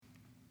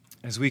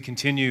As we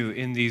continue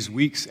in these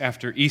weeks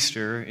after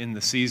Easter, in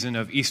the season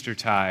of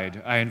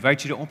Eastertide, I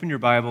invite you to open your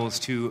Bibles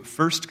to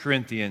 1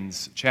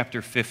 Corinthians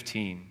chapter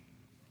 15.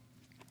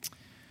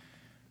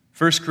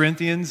 1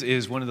 Corinthians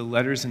is one of the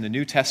letters in the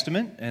New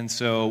Testament, and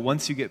so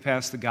once you get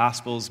past the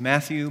Gospels,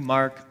 Matthew,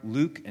 Mark,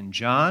 Luke, and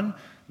John,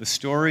 the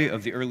story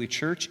of the early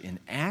church in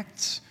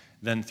Acts,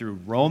 then through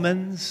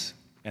Romans,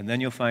 and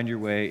then you'll find your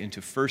way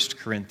into 1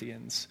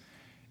 Corinthians.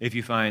 If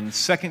you find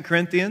 2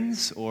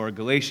 Corinthians or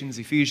Galatians,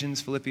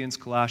 Ephesians, Philippians,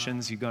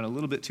 Colossians, you've gone a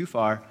little bit too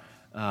far,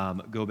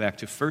 go back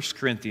to 1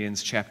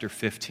 Corinthians chapter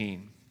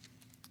 15.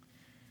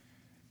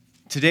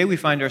 Today we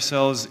find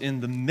ourselves in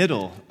the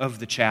middle of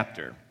the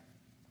chapter.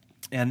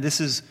 And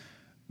this is,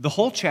 the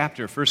whole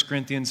chapter, 1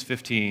 Corinthians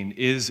 15,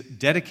 is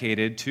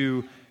dedicated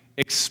to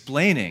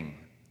explaining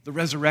the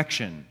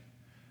resurrection,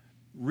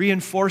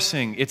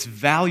 reinforcing its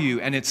value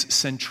and its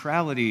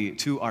centrality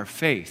to our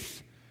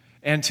faith,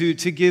 and to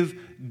give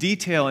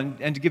detail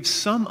and to give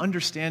some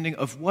understanding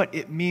of what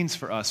it means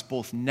for us,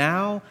 both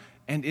now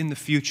and in the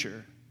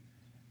future.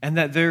 And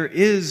that there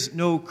is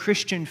no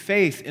Christian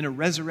faith in a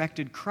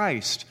resurrected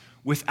Christ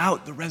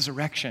without the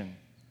resurrection.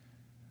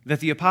 That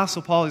the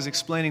Apostle Paul is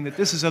explaining that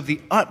this is of the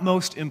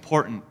utmost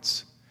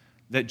importance,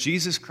 that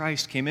Jesus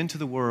Christ came into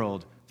the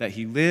world, that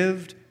he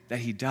lived, that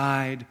he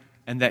died,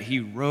 and that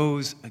he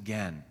rose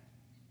again.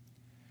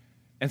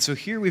 And so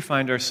here we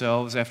find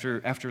ourselves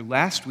after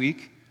last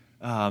week,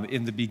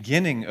 in the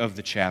beginning of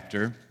the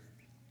chapter,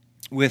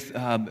 with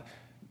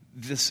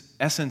this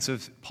essence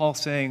of Paul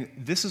saying,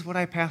 this is what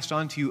I passed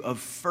on to you of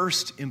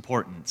first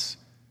importance,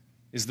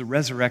 is the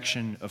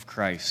resurrection of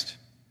Christ.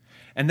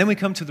 And then we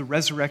come to the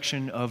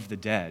resurrection of the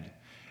dead.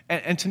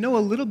 And to know a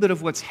little bit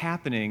of what's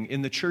happening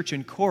in the church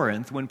in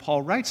Corinth when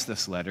Paul writes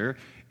this letter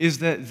is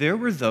that there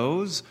were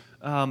those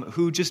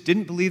who just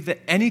didn't believe that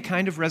any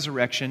kind of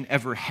resurrection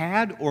ever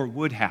had or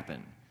would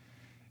happen.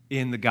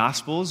 In the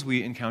Gospels,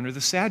 we encounter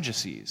the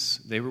Sadducees.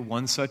 They were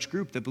one such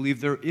group that believed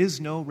there is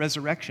no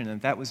resurrection,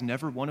 and that was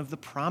never one of the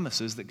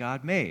promises that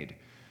God made.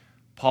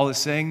 Paul is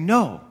saying,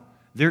 no,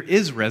 there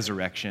is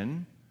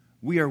resurrection.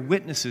 We are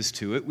witnesses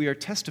to it. We are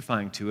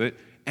testifying to it.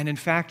 And in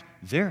fact,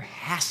 there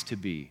has to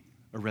be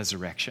a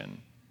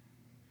resurrection.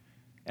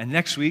 And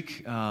next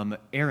week,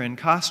 Erin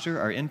Coster,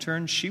 our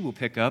intern, she will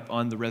pick up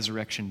on the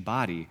resurrection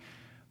body.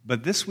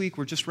 But this week,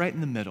 we're just right in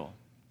the middle.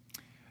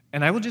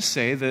 And I will just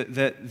say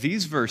that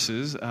these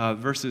verses,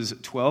 verses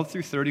 12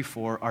 through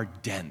 34, are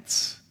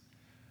dense.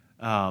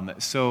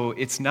 So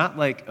it's not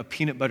like a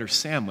peanut butter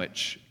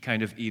sandwich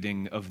kind of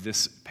eating of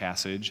this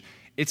passage.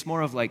 It's more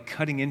of like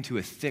cutting into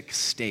a thick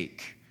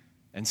steak.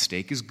 And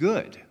steak is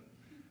good,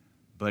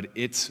 but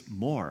it's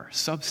more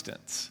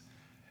substance.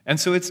 And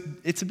so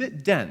it's a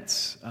bit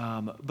dense,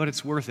 but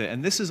it's worth it.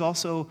 And this is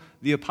also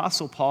the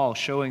Apostle Paul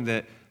showing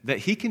that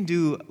he can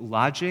do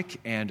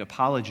logic and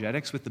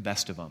apologetics with the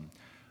best of them,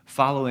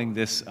 following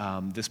this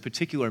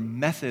particular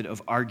method of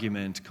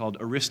argument called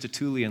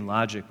Aristotelian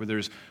logic, where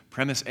there's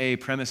premise A,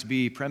 premise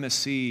B, premise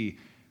C,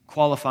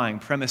 qualifying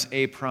premise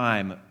A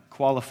prime,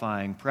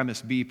 qualifying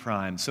premise B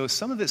prime. So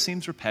some of it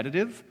seems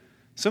repetitive,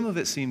 some of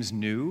it seems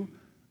new.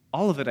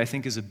 All of it, I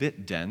think, is a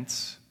bit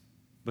dense,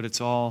 but it's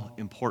all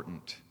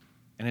important,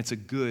 and it's a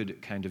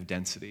good kind of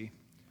density.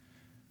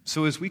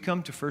 So as we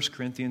come to 1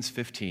 Corinthians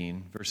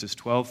 15, verses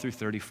 12 through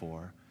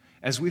 34,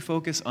 as we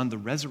focus on the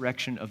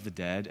resurrection of the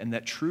dead and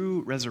that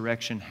true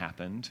resurrection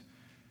happened,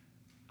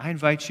 I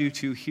invite you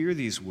to hear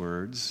these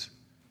words,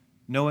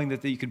 knowing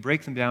that you could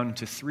break them down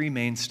into three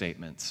main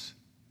statements.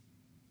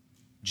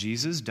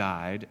 Jesus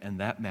died,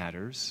 and that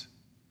matters.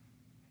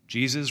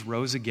 Jesus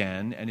rose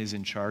again and is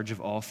in charge of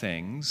all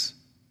things.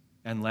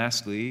 And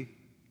lastly,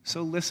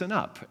 so listen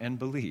up and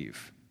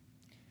believe.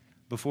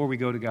 Before we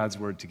go to God's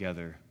word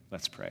together,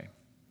 let's pray.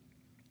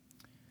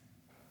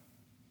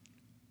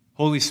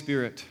 Holy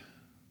Spirit,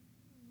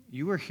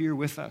 you are here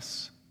with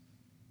us.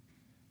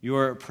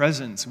 Your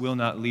presence will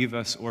not leave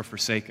us or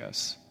forsake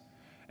us.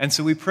 And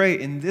so we pray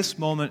in this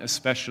moment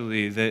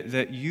especially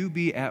that you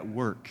be at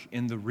work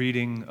in the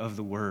reading of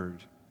the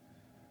word.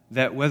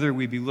 That whether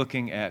we be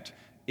looking at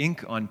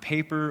ink on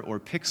paper or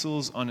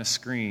pixels on a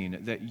screen,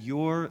 that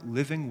your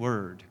living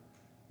word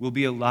will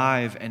be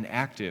alive and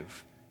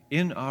active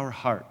in our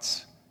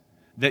hearts.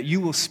 That you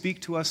will speak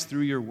to us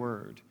through your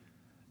word.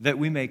 That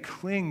we may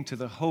cling to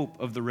the hope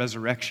of the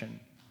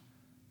resurrection.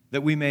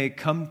 That we may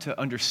come to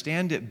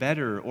understand it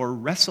better or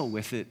wrestle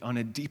with it on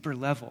a deeper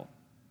level.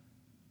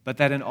 But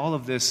that in all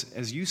of this,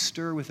 as you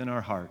stir within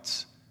our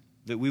hearts,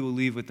 that we will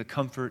leave with the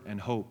comfort and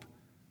hope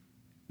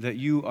that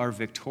you are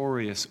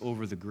victorious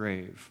over the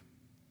grave,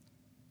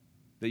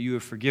 that you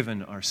have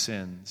forgiven our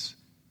sins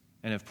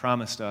and have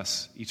promised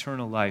us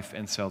eternal life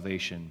and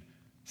salvation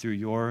through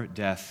your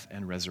death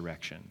and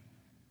resurrection,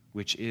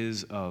 which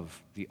is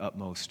of the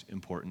utmost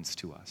importance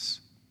to us.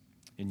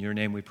 In your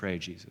name we pray,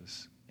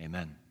 Jesus.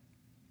 Amen.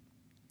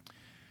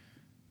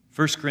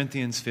 1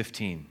 Corinthians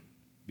 15,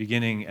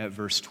 beginning at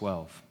verse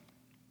 12.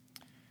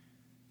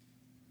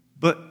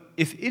 But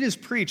if it is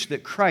preached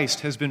that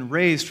Christ has been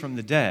raised from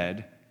the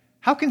dead,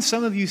 how can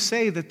some of you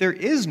say that there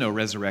is no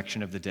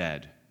resurrection of the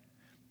dead?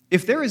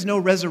 If there is no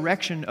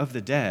resurrection of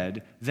the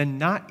dead, then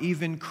not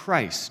even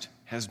Christ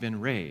has been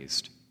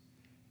raised.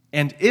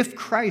 And if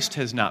Christ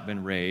has not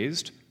been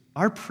raised,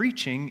 our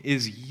preaching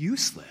is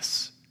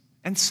useless,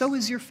 and so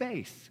is your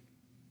faith.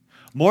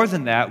 More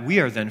than that, we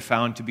are then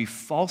found to be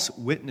false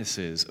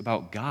witnesses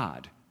about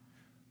God.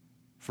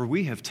 For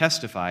we have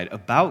testified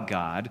about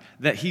God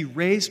that he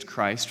raised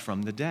Christ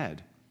from the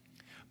dead.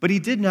 But he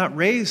did not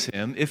raise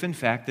him if in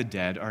fact the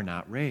dead are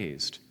not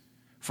raised.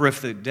 For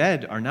if the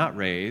dead are not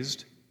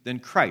raised, then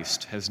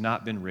Christ has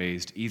not been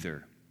raised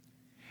either.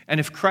 And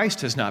if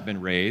Christ has not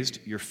been raised,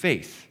 your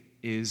faith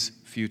is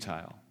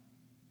futile.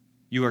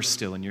 You are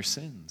still in your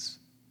sins.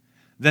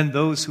 Then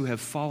those who have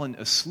fallen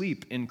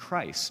asleep in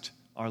Christ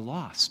are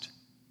lost.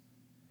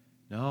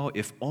 No,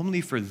 if only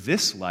for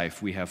this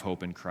life we have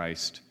hope in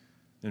Christ,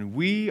 then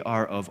we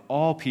are of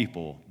all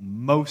people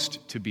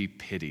most to be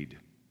pitied.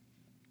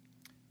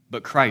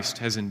 But Christ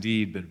has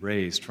indeed been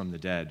raised from the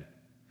dead,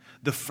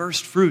 the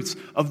first fruits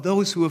of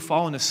those who have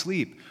fallen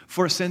asleep.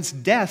 For since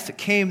death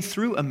came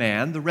through a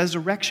man, the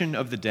resurrection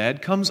of the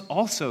dead comes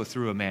also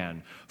through a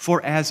man.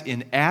 For as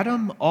in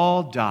Adam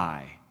all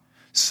die,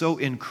 so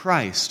in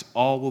Christ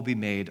all will be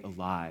made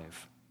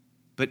alive,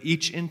 but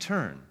each in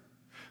turn.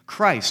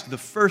 Christ, the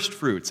first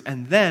fruits,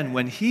 and then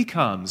when he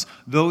comes,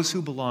 those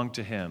who belong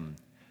to him.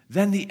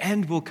 Then the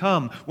end will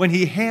come when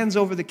he hands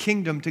over the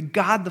kingdom to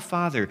God the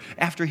Father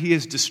after he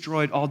has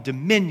destroyed all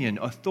dominion,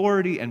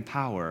 authority, and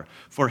power.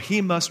 For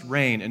he must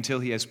reign until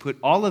he has put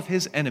all of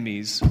his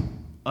enemies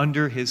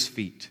under his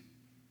feet.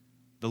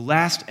 The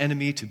last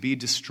enemy to be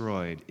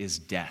destroyed is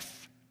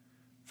death,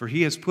 for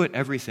he has put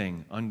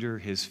everything under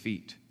his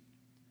feet.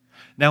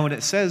 Now, when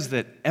it says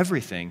that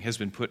everything has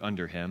been put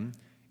under him,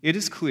 it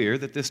is clear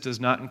that this does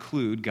not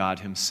include God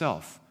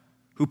himself,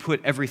 who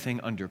put everything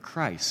under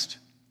Christ.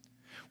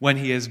 When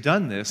he has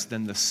done this,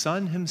 then the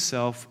Son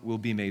himself will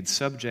be made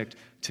subject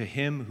to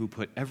him who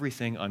put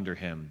everything under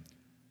him,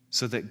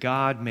 so that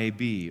God may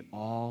be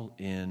all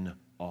in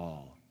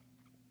all.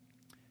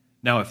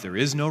 Now, if there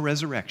is no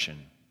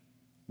resurrection,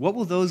 what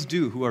will those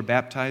do who are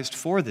baptized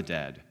for the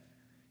dead?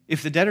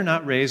 If the dead are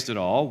not raised at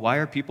all, why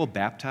are people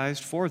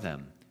baptized for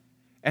them?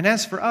 And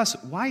as for us,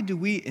 why do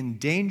we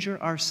endanger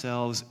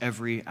ourselves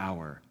every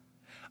hour?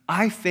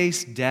 I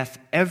face death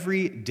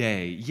every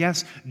day,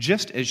 yes,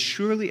 just as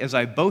surely as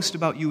I boast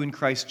about you in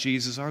Christ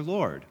Jesus our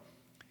Lord.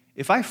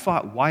 If I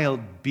fought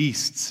wild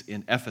beasts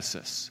in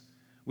Ephesus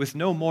with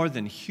no more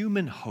than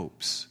human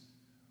hopes,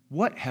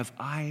 what have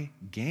I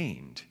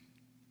gained?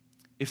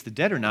 If the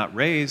dead are not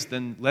raised,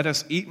 then let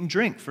us eat and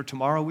drink, for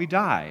tomorrow we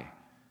die.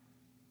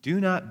 Do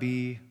not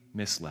be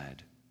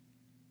misled.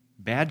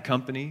 Bad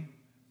company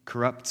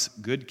corrupts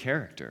good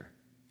character.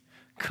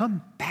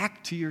 Come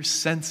back to your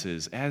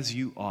senses as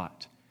you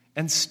ought,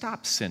 and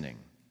stop sinning,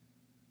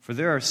 for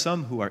there are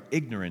some who are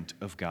ignorant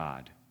of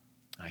God.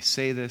 I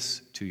say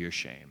this to your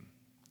shame.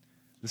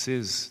 This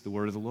is the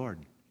word of the Lord.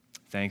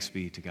 Thanks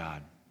be to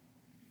God.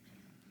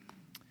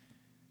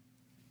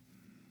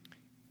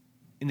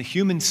 In the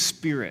human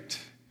spirit,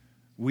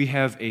 we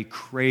have a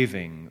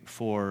craving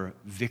for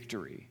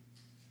victory.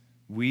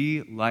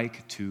 We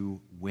like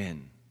to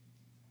win.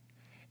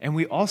 And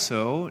we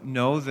also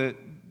know that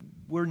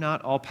we're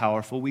not all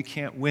powerful. We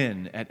can't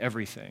win at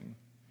everything.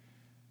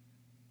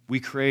 We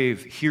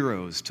crave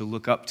heroes to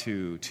look up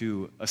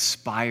to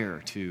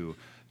aspire to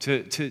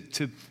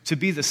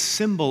be the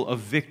symbol of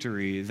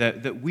victory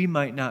that we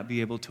might not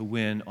be able to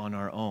win on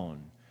our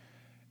own.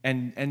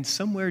 And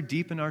somewhere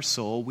deep in our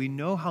soul, we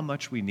know how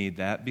much we need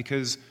that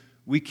because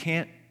we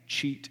can't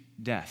cheat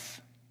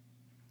death.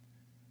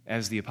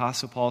 As the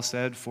Apostle Paul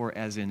said, for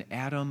as in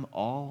Adam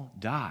all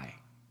die.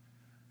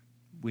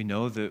 We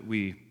know that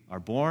we are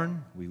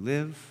born, we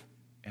live,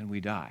 and we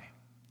die.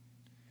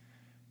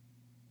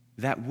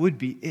 That would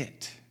be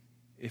it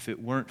if it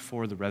weren't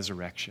for the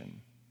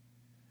resurrection.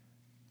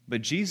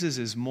 But Jesus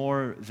is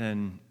more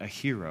than a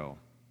hero.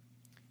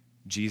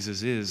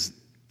 Jesus is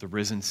the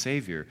risen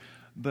Savior.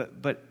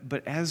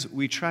 But as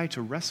we try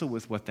to wrestle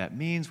with what that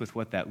means, with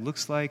what that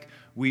looks like,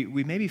 we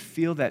maybe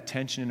feel that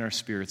tension in our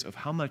spirits of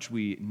how much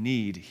we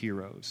need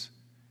heroes.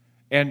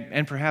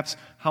 And perhaps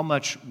how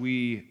much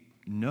we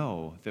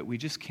know that we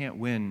just can't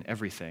win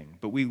everything,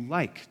 but we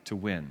like to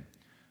win.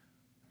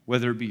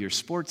 Whether it be your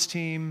sports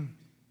team,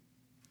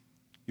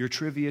 your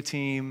trivia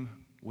team,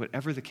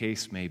 whatever the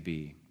case may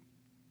be.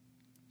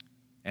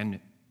 And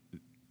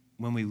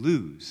when we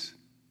lose,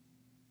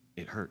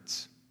 it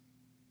hurts.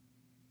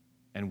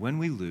 And when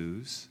we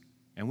lose,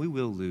 and we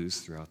will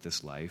lose throughout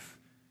this life,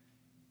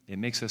 it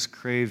makes us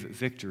crave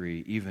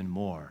victory even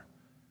more,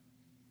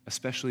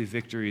 especially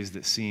victories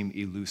that seem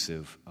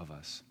elusive of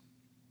us.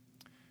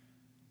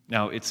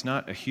 Now, it's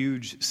not a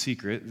huge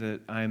secret that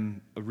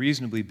I'm a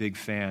reasonably big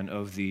fan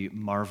of the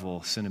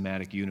Marvel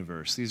Cinematic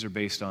Universe. These are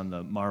based on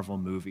the Marvel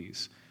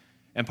movies.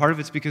 And part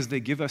of it's because they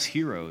give us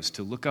heroes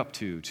to look up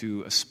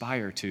to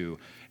aspire to.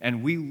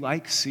 And we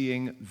like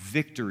seeing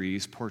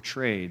victories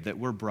portrayed, that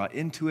we're brought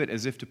into it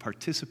as if to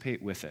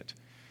participate with it.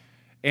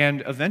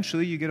 And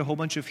eventually you get a whole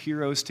bunch of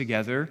heroes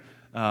together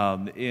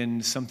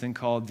in something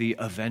called The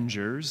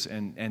Avengers,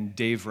 and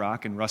Dave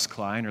Rock and Russ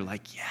Klein are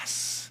like,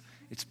 yes,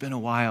 it's been a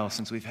while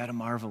since we've had a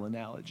Marvel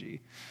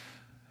analogy.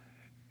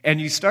 And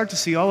you start to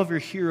see all of your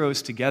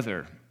heroes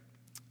together,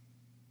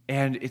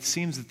 and it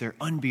seems that they're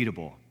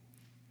unbeatable.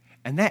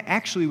 And that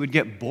actually would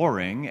get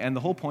boring, and the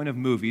whole point of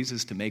movies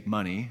is to make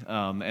money,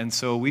 and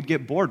so we'd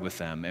get bored with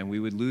them, and we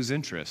would lose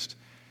interest.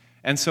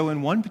 And so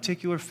in one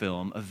particular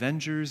film,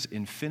 Avengers: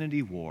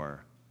 Infinity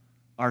War,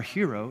 our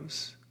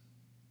heroes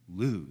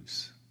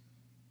lose.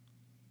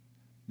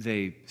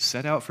 They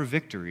set out for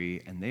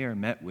victory, and they are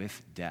met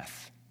with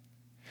death.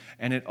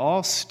 And it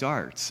all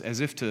starts,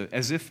 as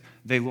if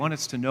they want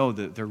us to know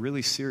that they're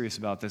really serious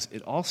about this,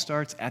 it all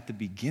starts at the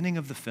beginning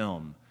of the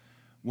film,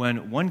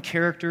 when one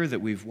character that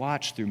we've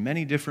watched through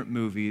many different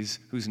movies,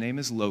 whose name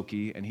is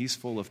Loki, and he's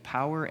full of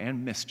power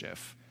and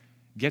mischief,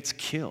 gets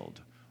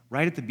killed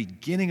right at the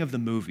beginning of the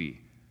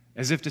movie,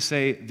 as if to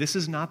say, this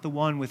is not the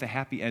one with a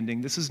happy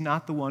ending. This is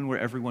not the one where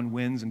everyone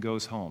wins and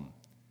goes home.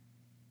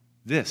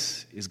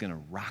 This is going to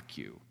rock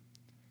you.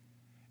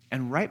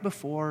 And right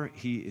before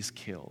he is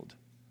killed,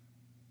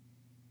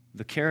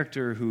 the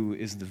character who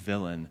is the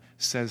villain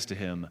says to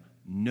him,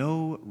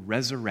 "No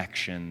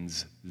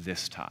resurrections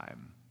this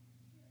time."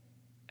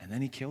 And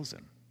then he kills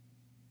him.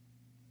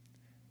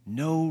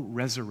 No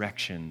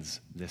resurrections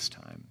this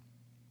time.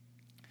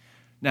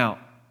 Now,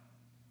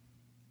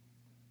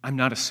 I'm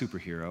not a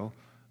superhero.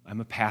 I'm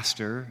a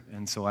pastor,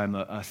 and so I'm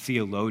a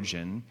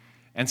theologian.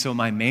 And so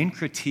my main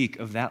critique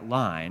of that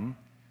line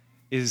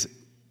is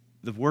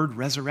the word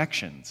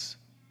resurrections.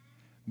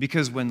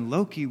 Because when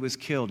Loki was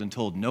killed and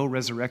told no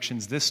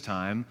resurrections this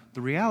time,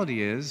 the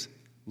reality is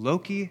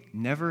Loki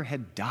never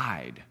had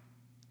died.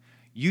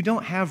 You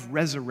don't have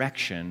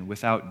resurrection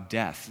without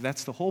death.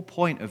 That's the whole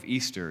point of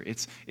Easter.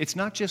 It's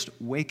not just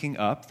waking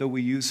up, though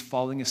we use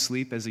falling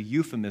asleep as a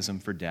euphemism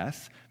for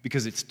death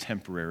because it's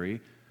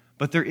temporary,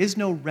 but there is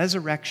no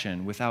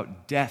resurrection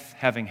without death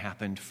having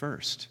happened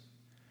first.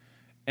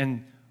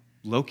 And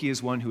Loki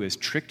is one who has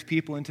tricked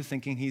people into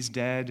thinking he's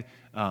dead.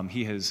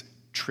 He has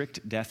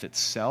tricked death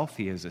itself.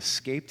 He has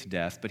escaped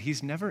death, but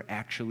he's never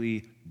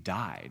actually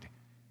died.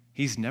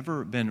 He's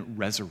never been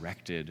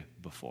resurrected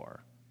before.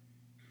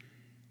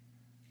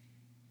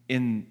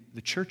 In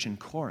the church in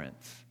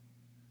Corinth,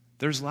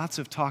 there's lots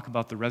of talk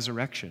about the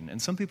resurrection. And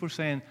some people are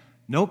saying,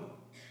 nope,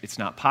 it's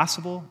not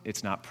possible,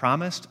 it's not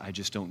promised, I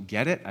just don't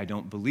get it, I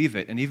don't believe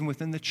it. And even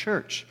within the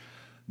church,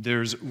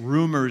 there's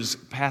rumors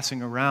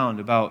passing around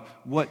about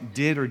what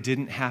did or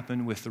didn't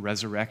happen with the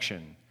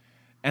resurrection.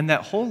 And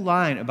that whole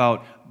line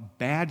about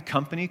bad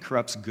company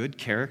corrupts good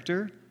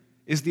character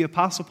is the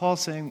Apostle Paul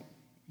saying,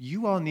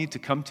 you all need to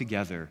come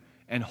together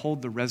and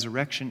hold the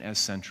resurrection as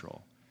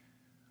central.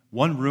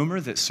 One rumor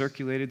that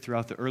circulated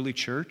throughout the early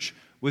church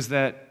was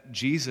that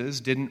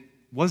Jesus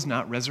was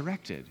not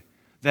resurrected,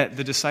 that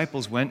the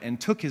disciples went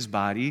and took his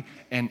body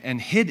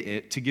and hid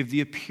it to give the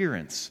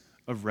appearance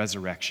of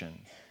resurrection.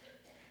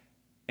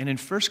 And in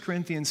 1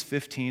 Corinthians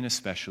 15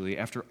 especially,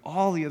 after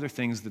all the other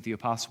things that the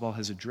Apostle Paul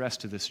has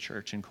addressed to this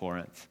church in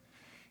Corinth,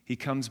 he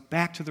comes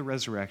back to the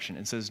resurrection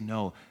and says,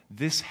 no,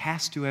 this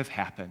has to have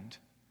happened.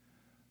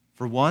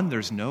 For one,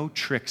 there's no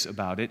tricks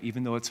about it,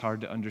 even though it's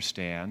hard to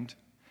understand.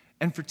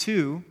 And for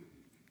two,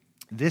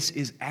 this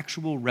is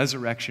actual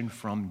resurrection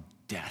from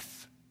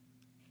death.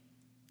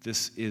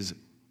 This is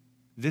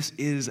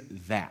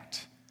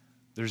that.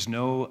 There's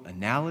no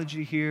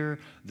analogy here.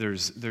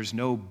 There's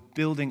no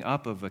building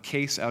up of a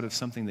case out of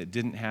something that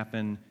didn't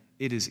happen.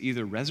 It is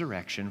either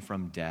resurrection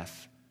from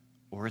death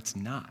or it's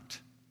not.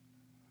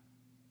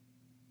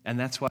 And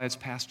that's why it's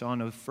passed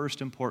on of first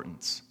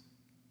importance,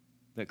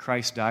 that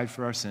Christ died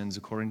for our sins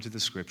according to the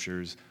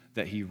Scriptures,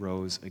 that he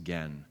rose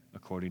again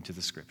according to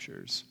the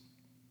Scriptures.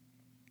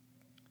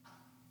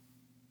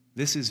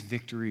 This is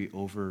victory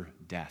over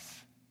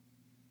death.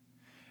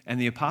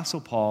 And the Apostle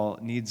Paul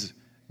needs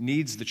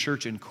the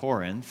church in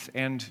Corinth,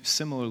 and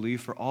similarly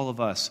for all of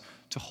us,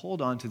 to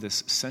hold on to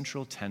this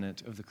central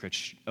tenet of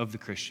the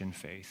Christian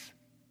faith.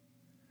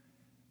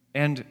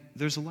 And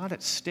there's a lot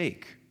at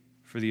stake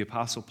for the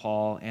Apostle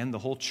Paul and the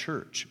whole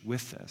church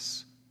with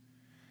this.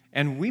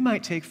 And we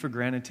might take for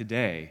granted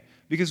today,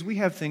 because we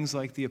have things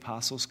like the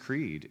Apostles'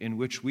 Creed, in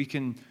which we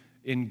can,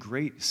 in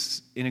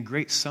a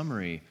great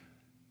summary,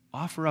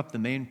 offer up the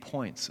main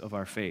points of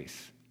our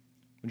faith,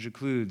 which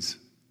includes,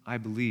 I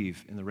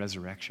believe in the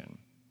resurrection.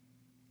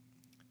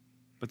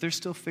 But they're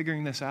still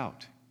figuring this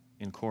out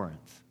in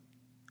Corinth.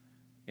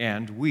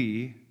 And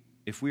we,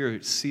 if we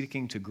are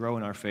seeking to grow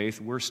in our faith,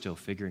 we're still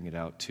figuring it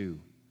out too,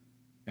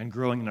 and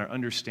growing in our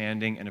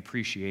understanding and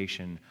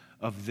appreciation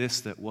of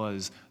this that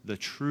was the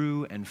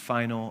true and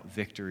final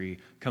victory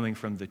coming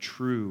from the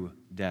true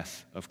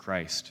death of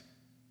Christ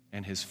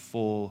and his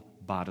full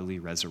bodily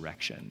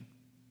resurrection.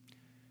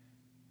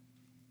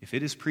 If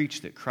it is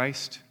preached that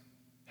Christ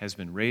has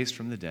been raised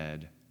from the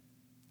dead,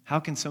 how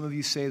can some of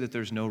you say that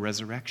there's no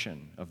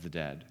resurrection of the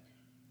dead?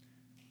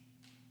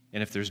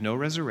 And if there's no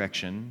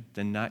resurrection,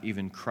 then not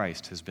even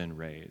Christ has been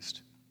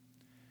raised.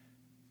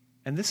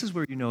 And this is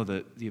where you know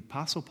that the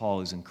Apostle Paul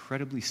is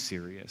incredibly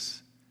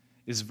serious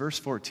is verse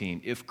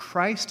 14. If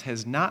Christ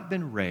has not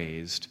been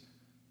raised,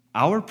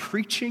 our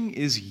preaching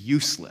is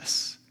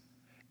useless,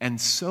 and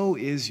so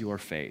is your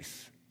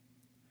faith.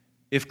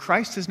 If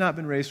Christ has not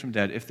been raised from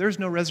dead, if there's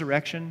no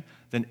resurrection,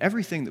 then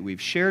everything that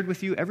we've shared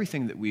with you,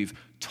 everything that we've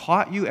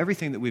taught you,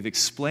 everything that we've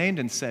explained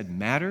and said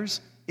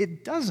matters.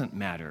 It doesn't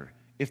matter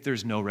if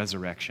there's no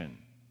resurrection.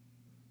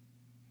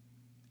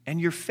 And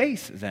your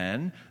faith,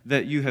 then,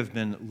 that you have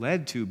been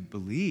led to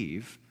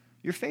believe,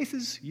 your faith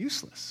is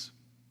useless.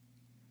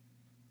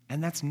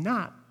 And that's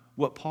not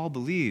what Paul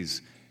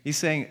believes. He's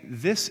saying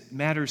this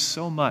matters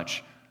so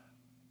much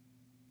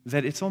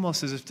that it's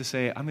almost as if to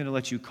say, I'm going to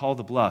let you call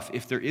the bluff.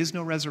 If there is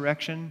no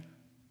resurrection,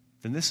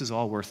 then this is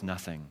all worth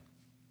nothing.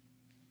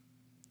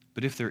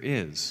 But if there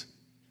is,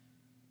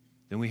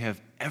 then we have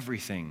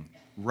everything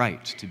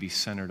right to be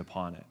centered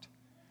upon it.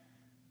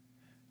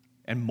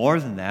 And more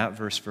than that,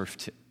 verse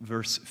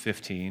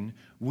 15,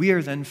 we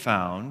are then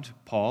found,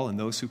 Paul and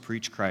those who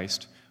preach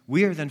Christ,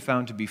 we are then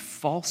found to be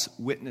false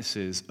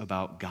witnesses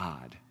about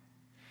God.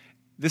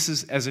 This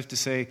is as if to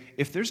say,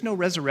 if there's no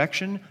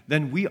resurrection,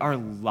 then we are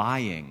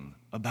lying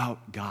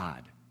about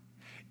God.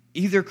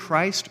 Either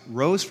Christ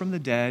rose from the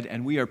dead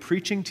and we are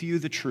preaching to you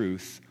the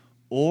truth,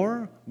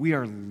 or we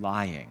are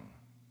lying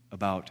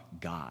about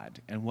God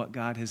and what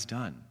God has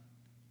done.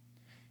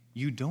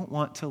 You don't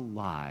want to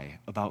lie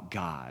about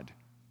God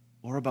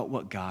or about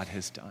what God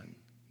has done.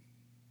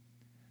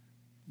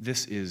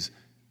 This is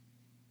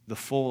the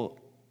full,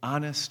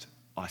 honest,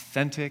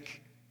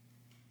 authentic,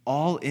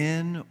 all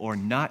in or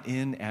not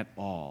in at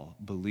all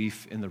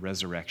belief in the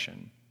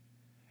resurrection.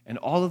 And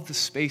all of the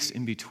space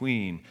in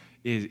between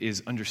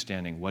is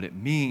understanding what it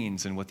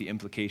means and what the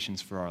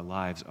implications for our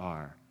lives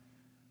are.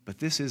 But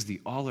this is the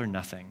all or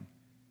nothing.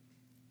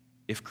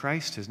 If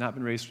Christ has not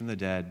been raised from the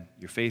dead,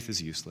 your faith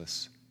is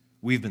useless.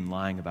 We've been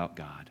lying about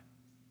God.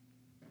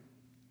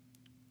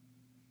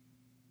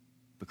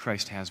 But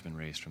Christ has been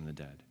raised from the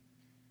dead.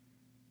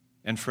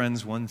 And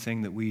friends, one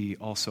thing that we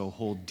also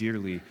hold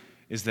dearly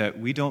is that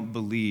we don't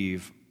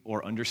believe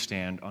or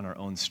understand on our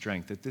own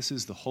strength, that this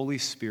is the Holy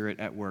Spirit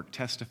at work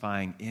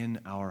testifying in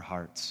our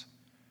hearts.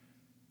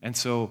 And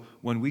so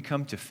when we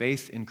come to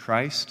faith in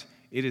Christ,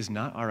 it is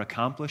not our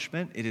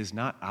accomplishment, it is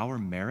not our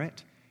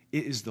merit,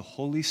 it is the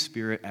Holy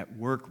Spirit at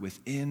work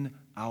within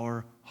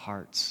our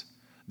hearts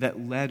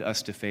that led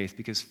us to faith,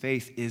 because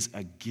faith is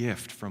a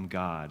gift from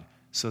God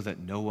so that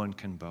no one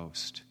can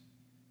boast.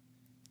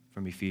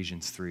 From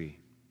Ephesians 3.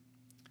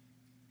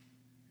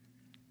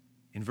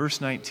 In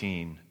verse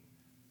 19,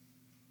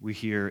 we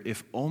hear,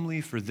 if only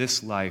for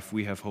this life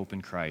we have hope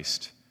in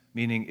Christ,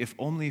 meaning if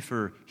only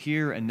for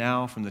here and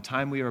now, from the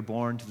time we are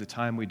born to the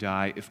time we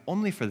die, if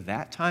only for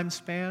that time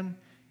span,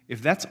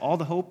 if that's all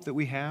the hope that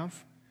we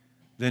have,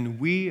 then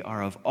we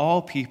are of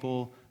all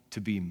people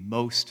to be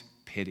most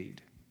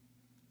pitied.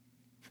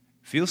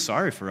 Feel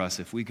sorry for us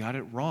if we got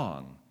it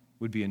wrong,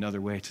 would be another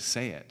way to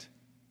say it.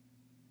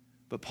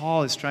 But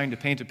Paul is trying to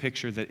paint a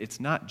picture that it's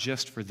not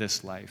just for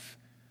this life.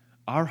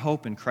 Our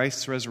hope in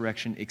Christ's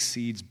resurrection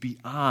exceeds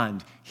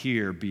beyond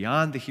here,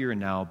 beyond the here and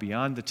now,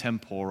 beyond the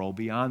temporal,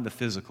 beyond the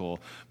physical,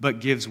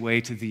 but gives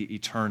way to the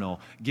eternal,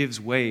 gives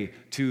way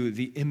to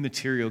the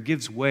immaterial,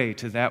 gives way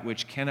to that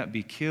which cannot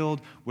be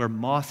killed, where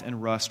moth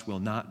and rust will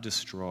not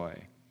destroy.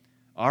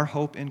 Our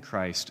hope in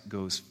Christ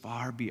goes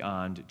far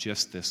beyond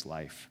just this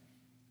life.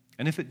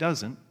 And if it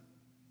doesn't,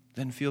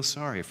 then feel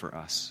sorry for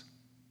us.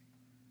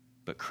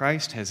 But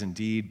Christ has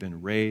indeed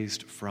been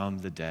raised from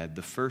the dead,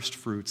 the first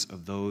fruits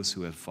of those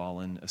who have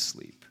fallen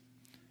asleep.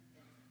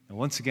 And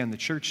once again, the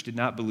church did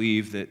not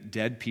believe that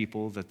dead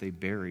people that they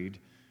buried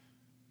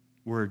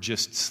were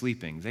just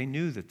sleeping. They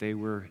knew that they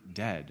were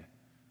dead.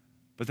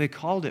 But they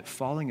called it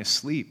falling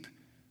asleep,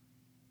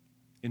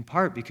 in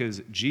part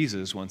because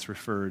Jesus once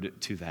referred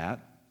to that.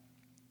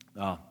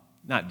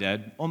 Not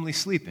dead, only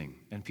sleeping,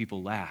 and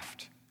people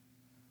laughed.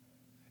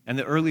 And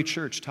the early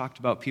church talked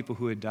about people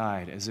who had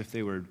died as if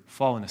they were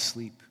fallen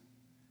asleep,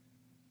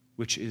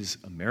 which is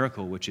a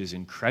miracle, which is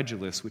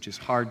incredulous, which is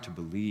hard to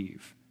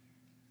believe.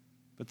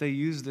 But they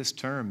used this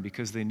term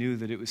because they knew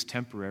that it was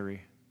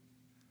temporary,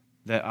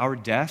 that our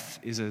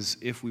death is as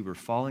if we were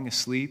falling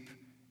asleep,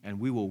 and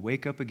we will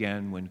wake up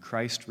again when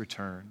Christ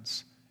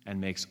returns and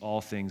makes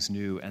all things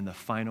new, and the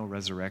final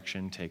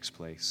resurrection takes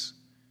place.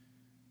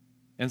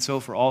 And so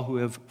for all who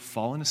have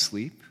fallen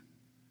asleep,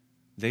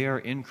 they are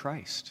in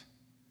Christ.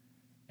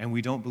 And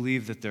we don't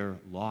believe that they're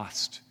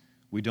lost.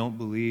 We don't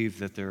believe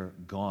that they're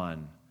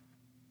gone,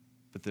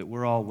 but that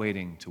we're all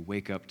waiting to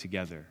wake up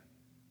together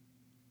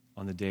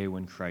on the day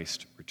when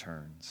Christ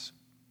returns.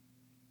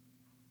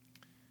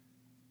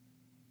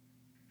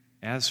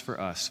 As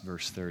for us,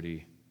 verse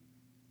 30,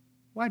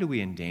 why do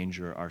we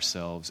endanger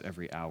ourselves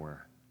every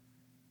hour?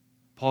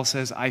 Paul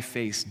says, I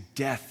face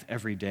death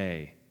every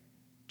day.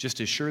 Just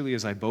as surely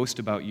as I boast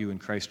about you in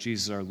Christ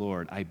Jesus our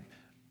Lord,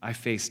 I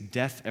face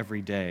death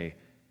every day.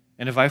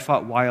 And if I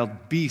fought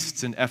wild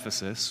beasts in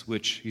Ephesus,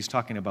 which he's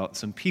talking about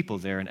some people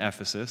there in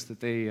Ephesus that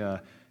they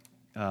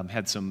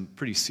had some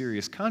pretty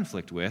serious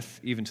conflict with,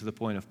 even to the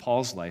point of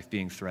Paul's life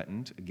being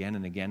threatened again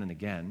and again and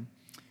again.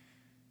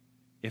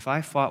 If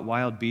I fought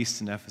wild beasts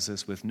in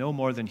Ephesus with no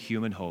more than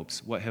human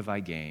hopes, what have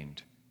I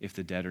gained if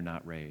the dead are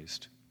not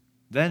raised?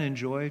 Then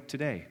enjoy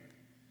today.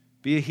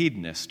 Be a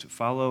hedonist,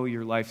 follow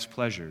your life's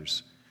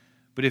pleasures.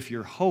 But if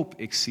your hope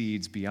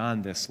exceeds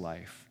beyond this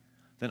life,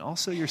 then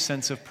also your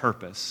sense of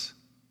purpose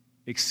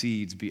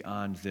exceeds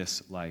beyond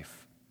this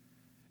life.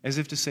 As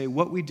if to say,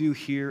 what we do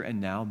here and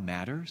now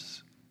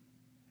matters,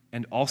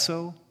 and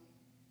also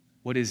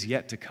what is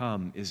yet to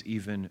come is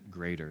even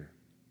greater.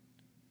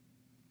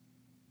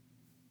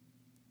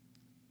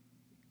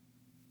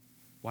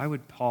 Why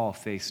would Paul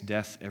face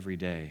death every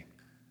day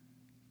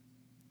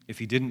if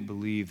he didn't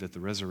believe that the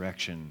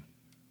resurrection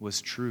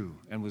was true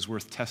and was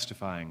worth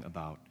testifying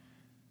about,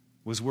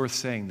 was worth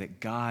saying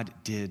that God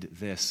did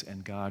this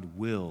and God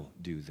will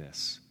do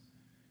this?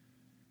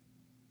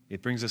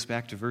 It brings us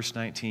back to verse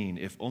 19.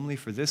 If only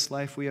for this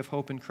life we have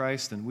hope in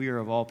Christ, then we are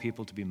of all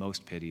people to be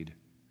most pitied.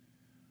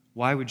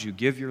 Why would you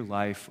give your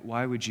life?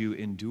 Why would you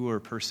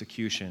endure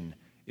persecution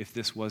if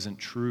this wasn't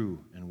true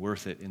and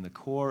worth it in the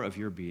core of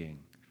your being?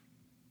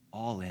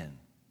 All in.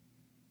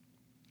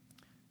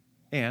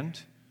 And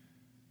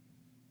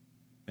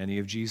many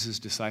of Jesus'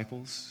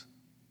 disciples,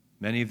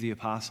 many of the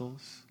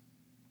apostles,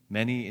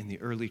 many in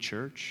the early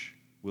church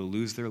will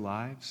lose their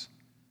lives.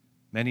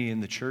 Many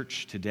in the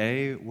church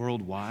today,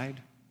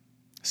 worldwide,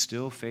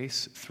 still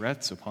face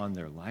threats upon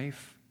their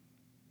life.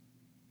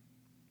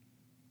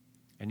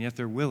 And yet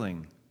they're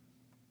willing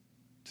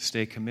to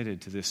stay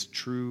committed to this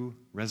true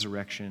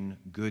resurrection,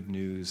 good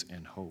news,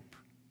 and hope.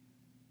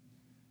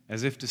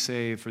 As if to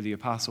say for the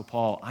Apostle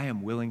Paul, I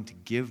am willing to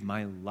give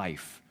my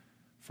life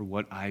for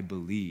what I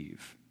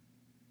believe,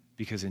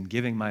 because in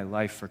giving my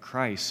life for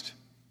Christ,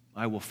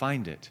 I will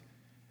find it.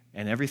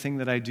 And everything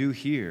that I do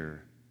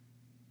here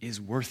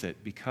is worth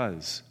it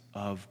because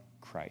of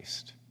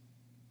Christ.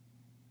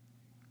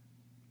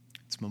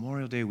 It's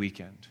Memorial Day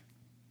weekend.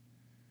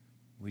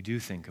 We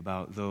do think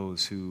about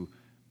those who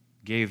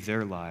gave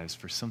their lives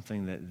for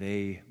something that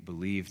they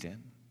believed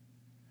in.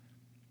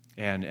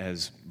 And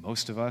as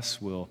most of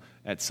us will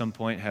at some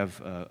point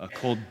have a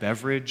cold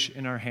beverage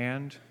in our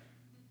hand,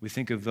 we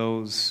think of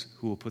those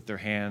who will put their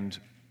hand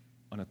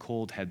on a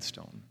cold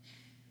headstone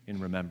in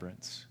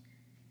remembrance.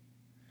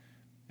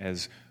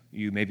 As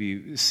you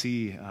maybe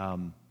see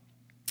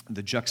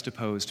the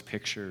juxtaposed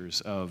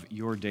pictures of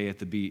your day at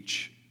the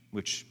beach,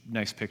 which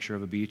nice picture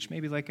of a beach,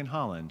 maybe like in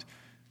Holland,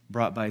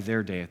 brought by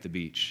their day at the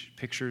beach,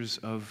 pictures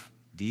of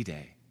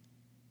D-Day.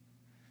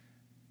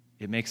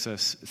 It makes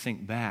us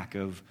think back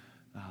of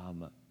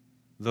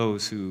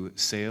those who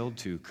sailed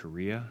to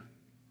Korea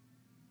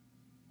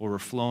or were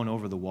flown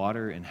over the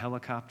water in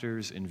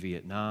helicopters in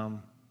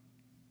Vietnam,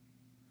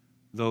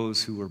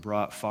 those who were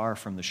brought far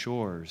from the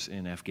shores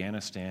in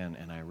Afghanistan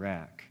and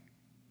Iraq.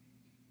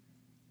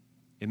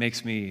 It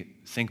makes me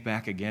think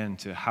back again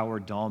to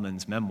Howard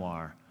Dahlman's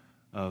memoir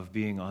of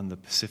being on the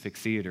Pacific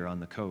Theater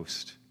on the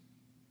coast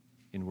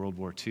in World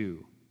War II.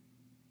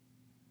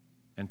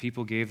 And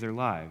people gave their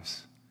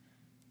lives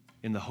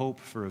in the hope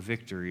for a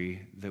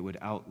victory that would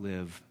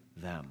outlive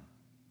them.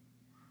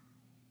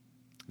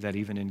 That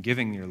even in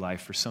giving your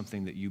life for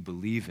something that you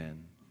believe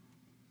in,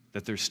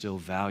 that there's still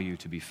value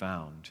to be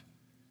found.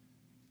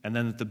 And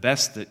then that the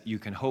best that you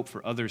can hope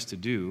for others to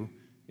do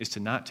is to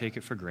not take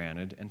it for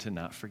granted and to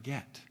not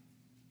forget.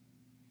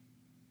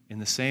 In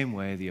the same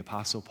way, the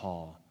Apostle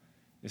Paul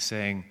is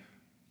saying,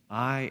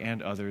 I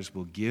and others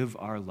will give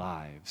our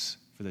lives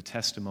for the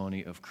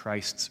testimony of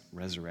Christ's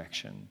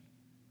resurrection.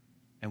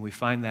 And we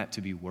find that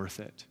to be worth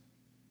it.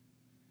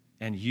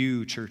 And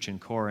you, church in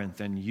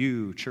Corinth, and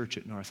you, church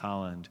at North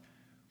Holland,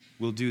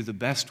 will do the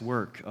best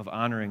work of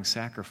honoring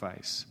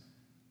sacrifice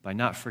by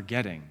not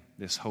forgetting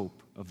this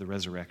hope of the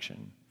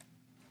resurrection,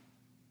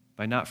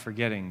 by not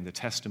forgetting the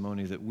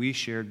testimony that we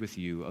shared with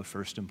you of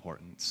first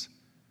importance,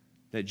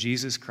 that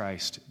Jesus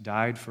Christ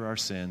died for our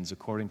sins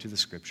according to the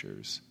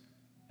Scriptures,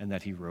 and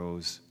that he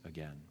rose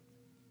again.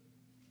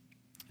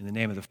 In the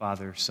name of the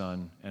Father,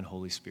 Son, and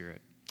Holy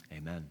Spirit,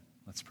 amen.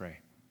 Let's pray.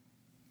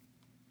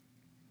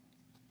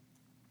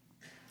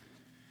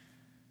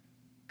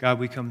 God,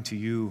 we come to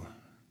you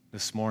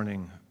this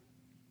morning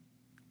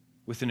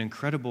with an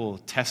incredible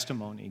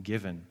testimony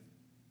given,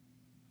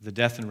 the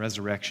death and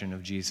resurrection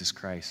of Jesus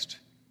Christ.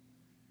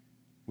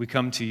 We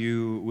come to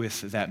you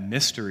with that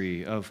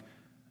mystery of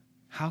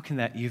how can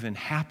that even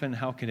happen?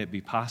 How can it be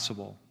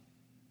possible?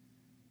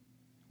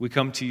 We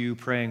come to you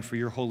praying for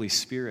your Holy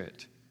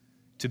Spirit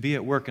to be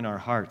at work in our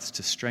hearts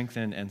to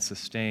strengthen and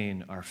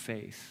sustain our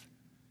faith.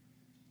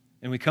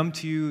 And we come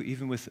to you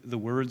even with the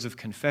words of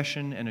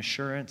confession and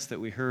assurance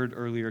that we heard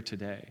earlier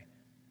today,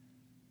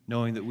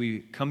 knowing that we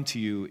come to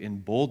you in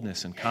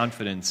boldness and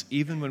confidence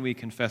even when we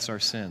confess our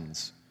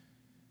sins,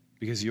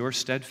 because your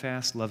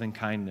steadfast loving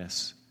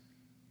kindness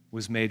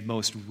was made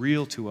most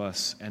real to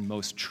us and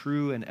most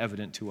true and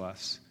evident to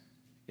us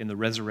in the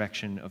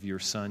resurrection of your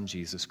Son,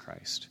 Jesus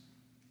Christ.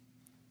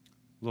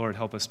 Lord,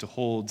 help us to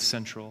hold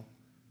central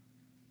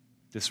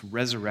this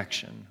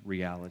resurrection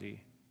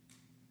reality.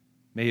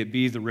 May it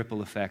be the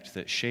ripple effect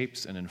that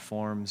shapes and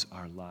informs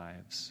our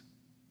lives.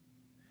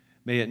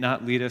 May it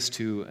not lead us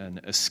to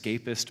an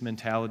escapist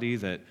mentality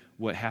that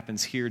what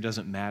happens here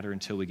doesn't matter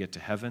until we get to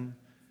heaven,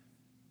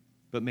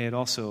 but may it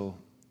also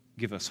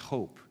give us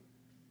hope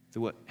that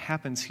what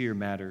happens here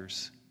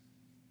matters,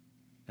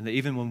 and that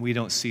even when we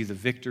don't see the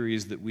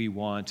victories that we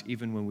want,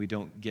 even when we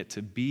don't get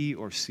to be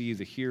or see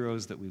the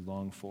heroes that we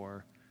long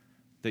for,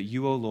 that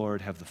you, O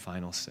Lord, have the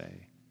final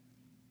say,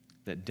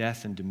 that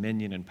death and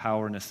dominion and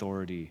power and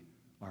authority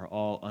are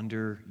all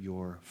under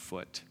your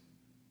foot,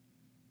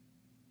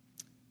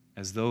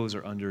 as those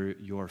are under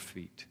your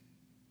feet.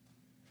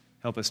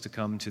 Help us to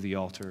come to the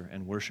altar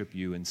and worship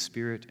you in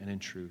spirit and in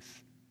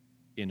truth,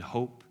 in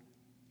hope,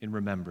 in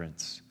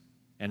remembrance,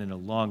 and in a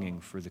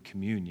longing for the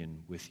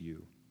communion with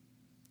you.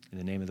 In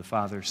the name of the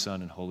Father,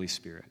 Son, and Holy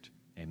Spirit,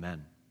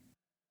 amen.